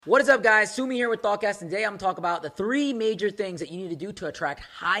What is up, guys? Sumi here with Thoughtcast, and today I'm going to talk about the three major things that you need to do to attract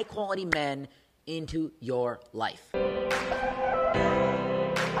high-quality men into your life.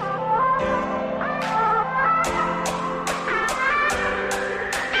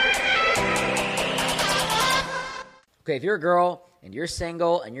 Okay, if you're a girl and you're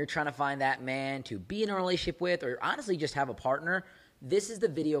single and you're trying to find that man to be in a relationship with, or honestly just have a partner, this is the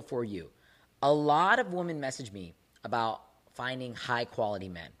video for you. A lot of women message me about finding high-quality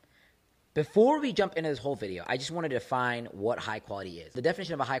men. Before we jump into this whole video, I just wanted to define what high quality is. The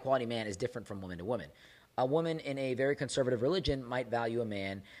definition of a high quality man is different from woman to woman. A woman in a very conservative religion might value a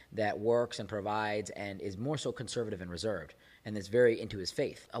man that works and provides and is more so conservative and reserved and is very into his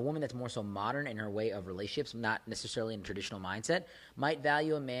faith. A woman that's more so modern in her way of relationships, not necessarily in a traditional mindset, might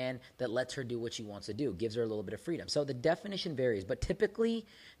value a man that lets her do what she wants to do, gives her a little bit of freedom. So the definition varies, but typically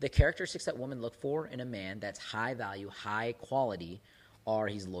the characteristics that women look for in a man that's high value, high quality are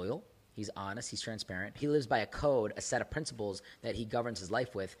he's loyal, he's honest, he's transparent. He lives by a code, a set of principles that he governs his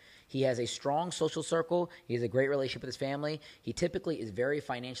life with. He has a strong social circle. He has a great relationship with his family. He typically is very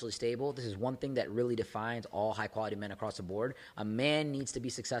financially stable. This is one thing that really defines all high-quality men across the board. A man needs to be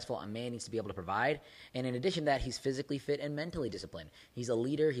successful. A man needs to be able to provide. And in addition to that, he's physically fit and mentally disciplined. He's a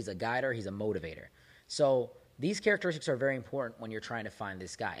leader. He's a guider. He's a motivator. So these characteristics are very important when you're trying to find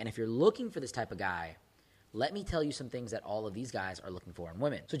this guy. And if you're looking for this type of guy, let me tell you some things that all of these guys are looking for in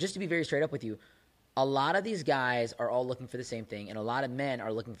women. So just to be very straight up with you, a lot of these guys are all looking for the same thing, and a lot of men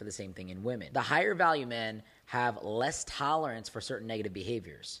are looking for the same thing in women. The higher value men have less tolerance for certain negative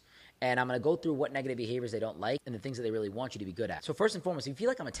behaviors. And I'm going to go through what negative behaviors they don't like and the things that they really want you to be good at. So first and foremost, if you feel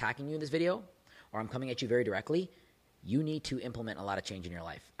like I'm attacking you in this video, or I'm coming at you very directly, you need to implement a lot of change in your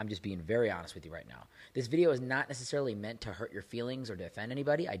life. I'm just being very honest with you right now. This video is not necessarily meant to hurt your feelings or to offend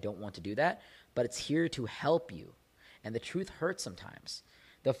anybody. I don't want to do that, but it's here to help you. And the truth hurts sometimes.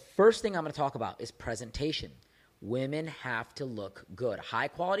 The first thing I'm going to talk about is presentation. Women have to look good. High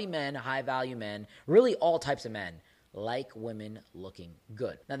quality men, high value men, really all types of men like women looking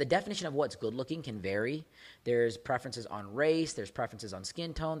good. Now, the definition of what's good looking can vary. There's preferences on race, there's preferences on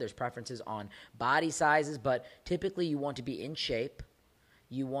skin tone, there's preferences on body sizes, but typically you want to be in shape.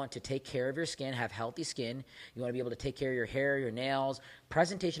 You want to take care of your skin, have healthy skin. You want to be able to take care of your hair, your nails.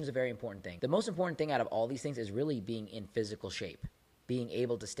 Presentation is a very important thing. The most important thing out of all these things is really being in physical shape. Being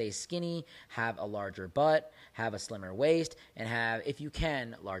able to stay skinny, have a larger butt, have a slimmer waist, and have, if you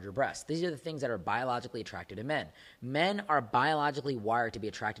can, larger breasts. These are the things that are biologically attracted to men. Men are biologically wired to be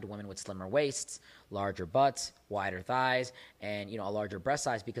attracted to women with slimmer waists, larger butts, wider thighs, and a larger breast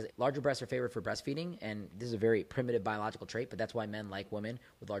size, because larger breasts are favored for breastfeeding, and this is a very primitive biological trait, but that's why men like women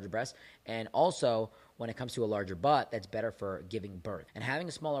with larger breasts. And also, when it comes to a larger butt, that's better for giving birth. And having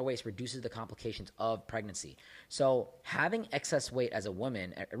a smaller waist reduces the complications of pregnancy. So having excess weight as a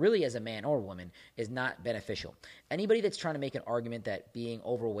woman, really as a man or woman, is not beneficial. Anybody that's trying to make an argument that being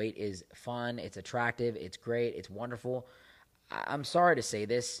overweight is fun, it's attractive, it's great, it's wonderful, I'm sorry to say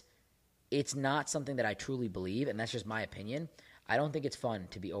this, it's not something that I truly believe, and that's just my opinion. I don't think it's fun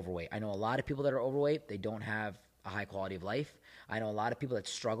to be overweight. I know a lot of people that are overweight, they don't have a high quality of life. I know a lot of people that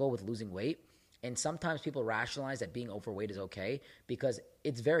struggle with losing weight. And sometimes people rationalize that being overweight is okay because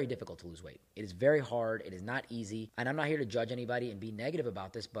it's very difficult to lose weight. It is very hard. It is not easy. And I'm not here to judge anybody and be negative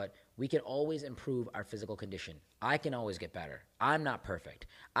about this, but we can always improve our physical condition. I can always get better. I'm not perfect.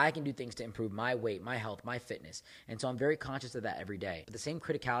 I can do things to improve my weight, my health, my fitness. And so I'm very conscious of that every day. But the same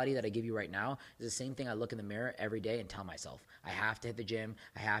criticality that I give you right now is the same thing I look in the mirror every day and tell myself. I have to hit the gym,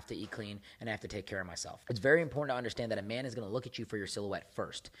 I have to eat clean, and I have to take care of myself. It's very important to understand that a man is going to look at you for your silhouette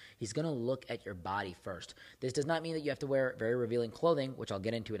first. He's going to look at your body first. This does not mean that you have to wear very revealing clothing, which I'll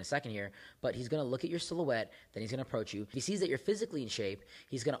get into in a second here, but he's going to look at your silhouette, then he's going to approach you. If he sees that you're physically in shape,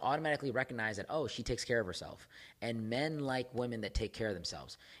 he's going to automatically recognize that, oh, she takes care of herself. And men like women that take care of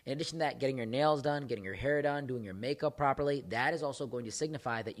themselves. In addition to that, getting your nails done, getting your hair done, doing your makeup properly, that is also going to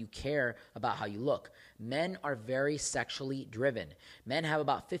signify that you care about how you look. Men are very sexually driven. Men have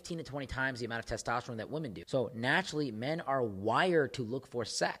about 15 to 20 times the amount of testosterone that women do. So naturally, men are wired to look for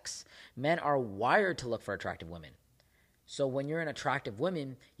sex. Men are wired to look for attractive women. So when you're an attractive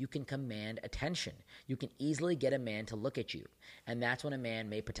woman, you can command attention. You can easily get a man to look at you. And that's when a man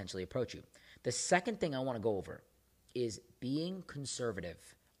may potentially approach you. The second thing I want to go over is being conservative.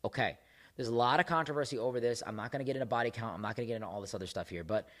 Okay, there's a lot of controversy over this. I'm not going to get into body count. I'm not going to get into all this other stuff here.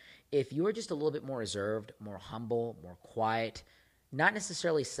 But if you're just a little bit more reserved, more humble, more quiet, not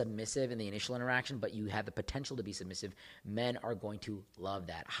necessarily submissive in the initial interaction, but you have the potential to be submissive, men are going to love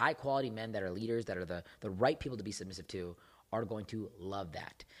that. High quality men that are leaders, that are the right people to be submissive to, are going to love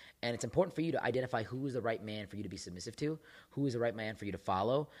that. And it's important for you to identify who is the right man for you to be submissive to, who is the right man for you to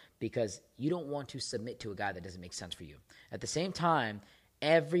follow, because you don't want to submit to a guy that doesn't make sense for you. At the same time,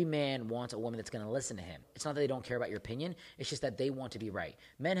 every man wants a woman that's going to listen to him. It's not that they don't care about your opinion. It's just that they want to be right.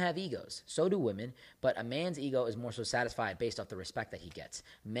 Men have egos. So do women. But a man's ego is more so satisfied based off the respect that he gets.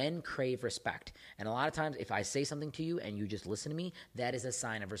 Men crave respect. And a lot of times, if I say something to you and you just listen to me, that is a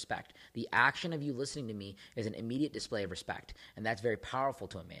sign of respect. The action of you listening to me is an immediate display of respect. And that's very powerful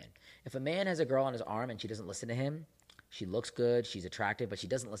to a man. If a man has a girl on his arm and she doesn't listen to him, she looks good, she's attractive, but she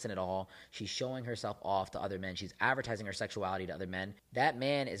doesn't listen at all. She's showing herself off to other men. She's advertising her sexuality to other men. That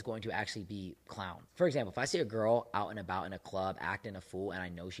man is going to actually be clown. For example, if I see a girl out and about in a club acting a fool and I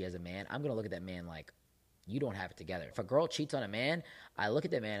know she has a man, I'm going to look at that man like, you don't have it together. If a girl cheats on a man, I look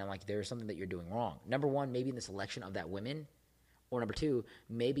at that man and I'm like, there's something that you're doing wrong. Number one, maybe in the selection of that women. Or number two,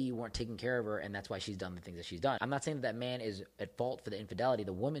 maybe you weren't taking care of her and that's why she's done the things that she's done. I'm not saying that man is at fault for the infidelity.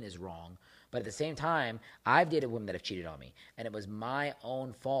 The woman is wrong. But at the same time, I've dated women that have cheated on me. And it was my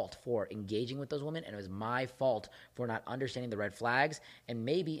own fault for engaging with those women. And it was my fault for not understanding the red flags. And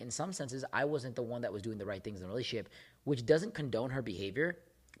maybe in some senses, I wasn't the one that was doing the right things in the relationship, which doesn't condone her behavior.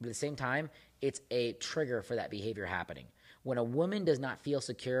 But at the same time, it's a trigger for that behavior happening. When a woman does not feel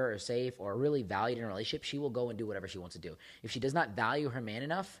secure or safe or really valued in a relationship, she will go and do whatever she wants to do. If she does not value her man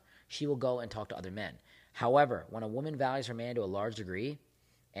enough, she will go and talk to other men. However, when a woman values her man to a large degree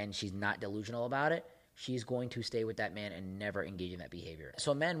and she's not delusional about it, she's going to stay with that man and never engage in that behavior.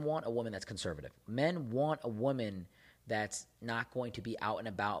 So men want a woman that's conservative. Men want a woman that's not going to be out and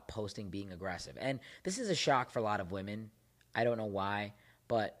about posting being aggressive. And this is a shock for a lot of women. I don't know why,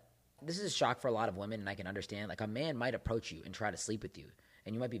 but this is a shock for a lot of women, and I can understand. Like, a man might approach you and try to sleep with you,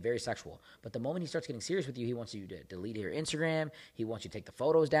 and you might be very sexual. But the moment he starts getting serious with you, he wants you to delete your Instagram. He wants you to take the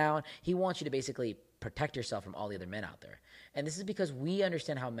photos down. He wants you to basically protect yourself from all the other men out there. And this is because we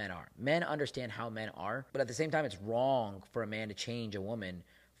understand how men are. Men understand how men are, but at the same time, it's wrong for a man to change a woman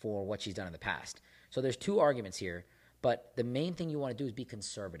for what she's done in the past. So there's two arguments here, but the main thing you want to do is be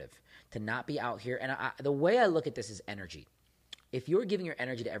conservative, to not be out here. And the way I look at this is energy. If you're giving your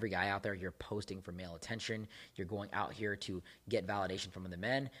energy to every guy out there, you're posting for male attention, you're going out here to get validation from other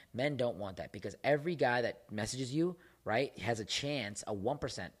men, men don't want that, because every guy that messages you, right, has a chance, a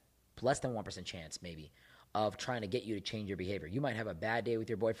 1%, less than 1% chance maybe, of trying to get you to change your behavior. You might have a bad day with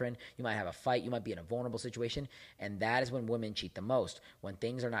your boyfriend, you might have a fight, you might be in a vulnerable situation, and that is when women cheat the most. When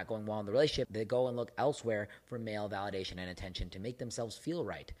things are not going well in the relationship, they go and look elsewhere for male validation and attention to make themselves feel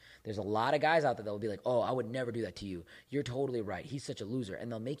right. There's a lot of guys out there that will be like, oh, I would never do that to you. You're totally right. He's such a loser.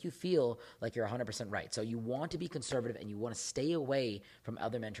 And they'll make you feel like you're 100% right. So you want to be conservative and you want to stay away from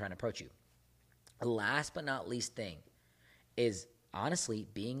other men trying to approach you. The last but not least thing is honestly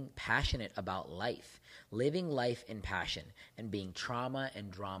being passionate about life, living life in passion, and being trauma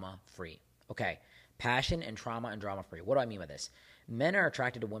and drama free. Okay, passion and drama free. What do I mean by this? Men are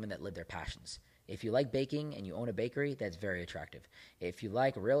attracted to women that live their passions. If you like baking and you own a bakery, that's very attractive. If you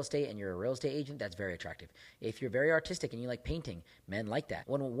like real estate and you're a real estate agent, that's very attractive. If you're very artistic and you like painting, men like that.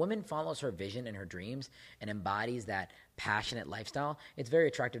 When a woman follows her vision and her dreams and embodies that passionate lifestyle, it's very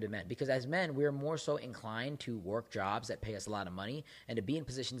attractive to men, because as men, we're more so inclined to work jobs that pay us a lot of money and to be in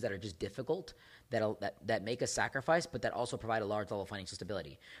positions that are just difficult, that make us sacrifice, but that also provide a large level of financial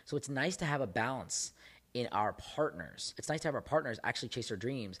stability. So it's nice to have a balance in our partners. It's nice to have our partners actually chase their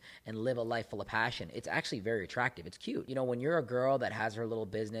dreams and live a life full of passion. It's actually very attractive. It's cute. You know, when you're a girl that has her little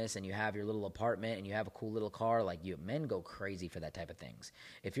business and you have your little apartment and you have a cool little car, like, men go crazy for that type of things.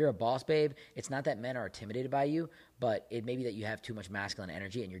 If you're a boss babe, it's not that men are intimidated by you, but it may be that you have too much masculine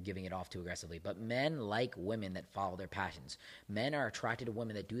energy and you're giving it off too aggressively. But men like women that follow their passions. Men are attracted to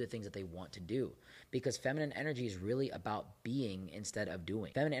women that do the things that they want to do, because feminine energy is really about being instead of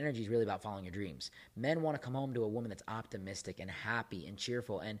doing. Feminine energy is really about following your dreams. Men want to come home to a woman that's optimistic and happy and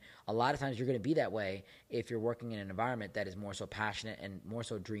cheerful, and a lot of times you're going to be that way if you're working in an environment that is more so passionate and more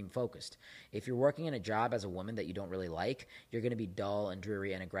so dream focused. If you're working in a job as a woman that you don't really like, you're going to be dull and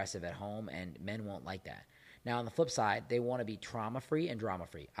dreary and aggressive at home, and men won't like that. Now, on the flip side, they want to be trauma-free and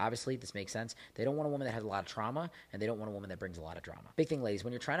drama-free. Obviously, this makes sense. They don't want a woman that has a lot of trauma, and they don't want a woman that brings a lot of drama. Big thing, ladies,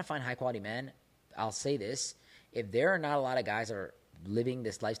 when you're trying to find high-quality men, I'll say this: if there are not a lot of guys that are living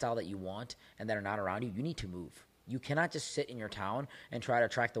this lifestyle that you want and that are not around you, you need to move. You cannot just sit in your town and try to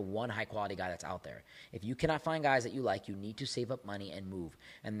attract the one high-quality guy that's out there. If you cannot find guys that you like, you need to save up money and move.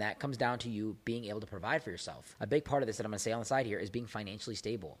 And that comes down to you being able to provide for yourself. A big part of this that I'm going to say on the side here is being financially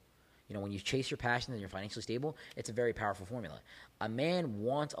stable. when you chase your passion and you're financially stable, it's a very powerful formula. A man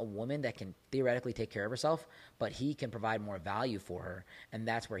wants a woman that can theoretically take care of herself, but he can provide more value for her, and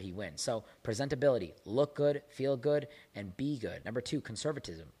that's where he wins. So presentability, look good, feel good, and be good. Number 2,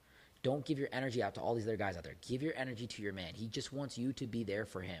 conservatism. Don't give your energy out to all these other guys out there. Give your energy to your man. He just wants you to be there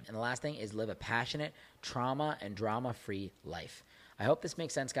for him. And the last thing is live a passionate, trauma and drama-free life. I hope this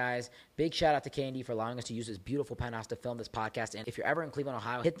makes sense, guys. Big shout out to K&D for allowing us to use this beautiful penthouse to film this podcast. And if you're ever in Cleveland,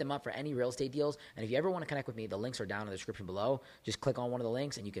 Ohio, hit them up for any real estate deals. And if you ever want to connect with me, the links are down in the description below. Just click on one of the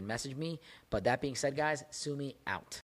links and you can message me. But that being said, guys, Sumi out.